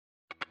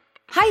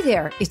Hi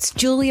there, it's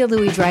Julia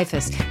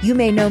Louis-Dreyfus. You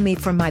may know me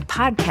from my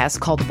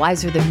podcast called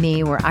Wiser Than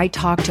Me, where I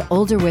talk to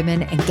older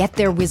women and get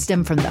their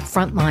wisdom from the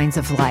front lines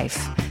of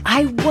life.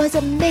 I was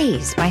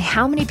amazed by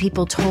how many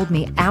people told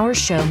me our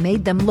show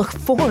made them look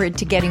forward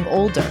to getting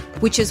older,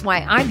 which is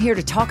why I'm here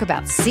to talk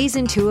about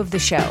Season 2 of the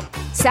show.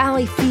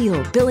 Sally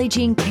Field, Billie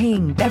Jean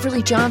King,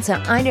 Beverly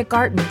Johnson, Ina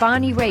Garten,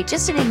 Bonnie Raitt,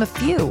 just to name a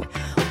few.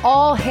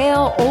 All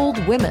hail old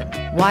women.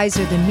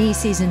 Wiser Than Me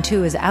Season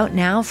 2 is out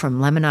now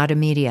from Lemonada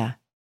Media.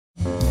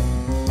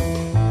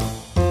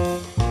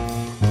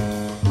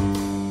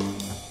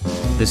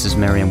 This is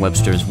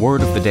Merriam-Webster's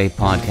Word of the Day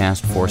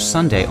podcast for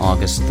Sunday,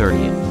 August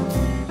 30th.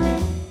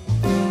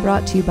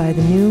 Brought to you by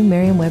the new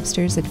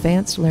Merriam-Webster's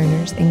Advanced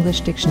Learners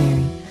English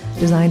Dictionary,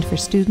 designed for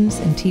students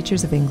and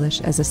teachers of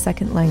English as a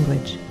second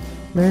language.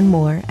 Learn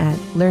more at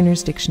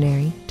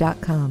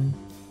learnersdictionary.com.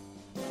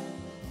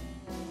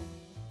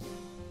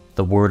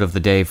 The word of the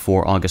day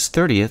for August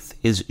 30th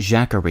is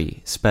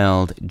Jacquerie,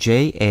 spelled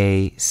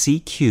Jacquuerie.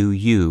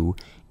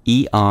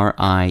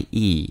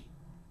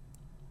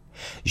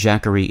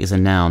 Jacquerie is a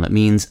noun that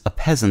means a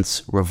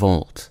peasant's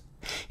revolt.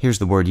 Here's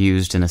the word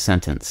used in a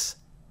sentence.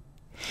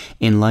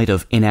 In light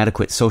of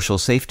inadequate social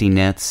safety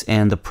nets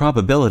and the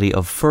probability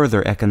of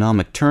further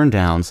economic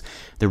turndowns,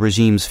 the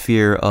regime's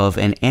fear of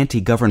an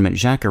anti-government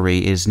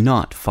Jacquerie is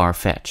not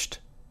far-fetched.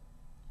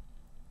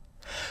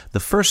 The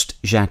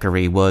first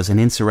Jacquerie was an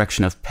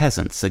insurrection of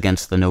peasants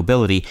against the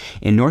nobility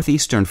in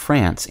northeastern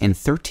France in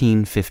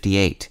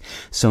 1358,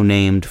 so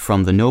named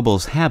from the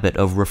noble's habit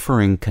of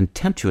referring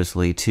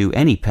contemptuously to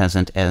any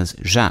peasant as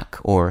Jacques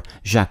or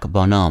Jacques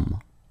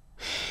Bonhomme.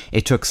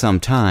 It took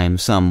some time,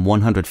 some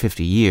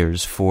 150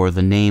 years, for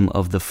the name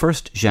of the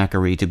first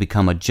Jacquerie to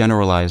become a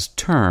generalized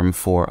term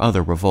for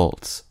other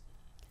revolts.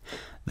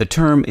 The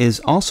term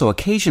is also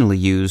occasionally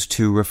used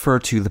to refer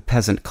to the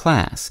peasant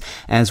class,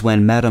 as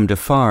when Madame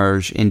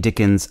Defarge in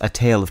Dickens' A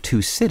Tale of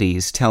Two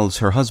Cities tells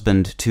her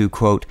husband to,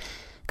 quote,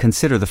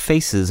 "Consider the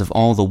faces of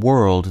all the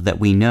world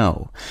that we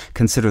know.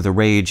 Consider the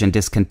rage and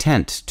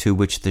discontent to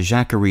which the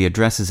Jacquerie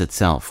addresses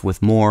itself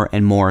with more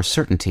and more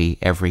certainty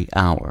every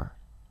hour."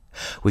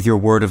 With your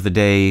word of the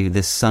day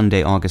this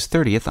Sunday, August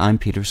 30th, I'm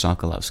Peter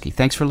Sokolowski.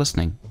 Thanks for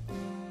listening.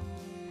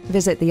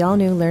 Visit the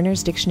all-new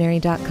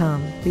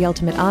learnersdictionary.com, the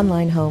ultimate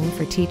online home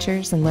for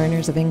teachers and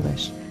learners of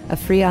English. A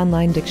free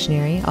online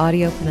dictionary,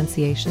 audio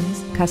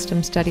pronunciations,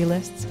 custom study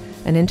lists,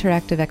 and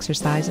interactive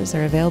exercises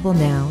are available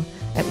now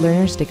at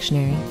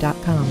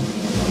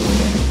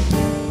learnersdictionary.com.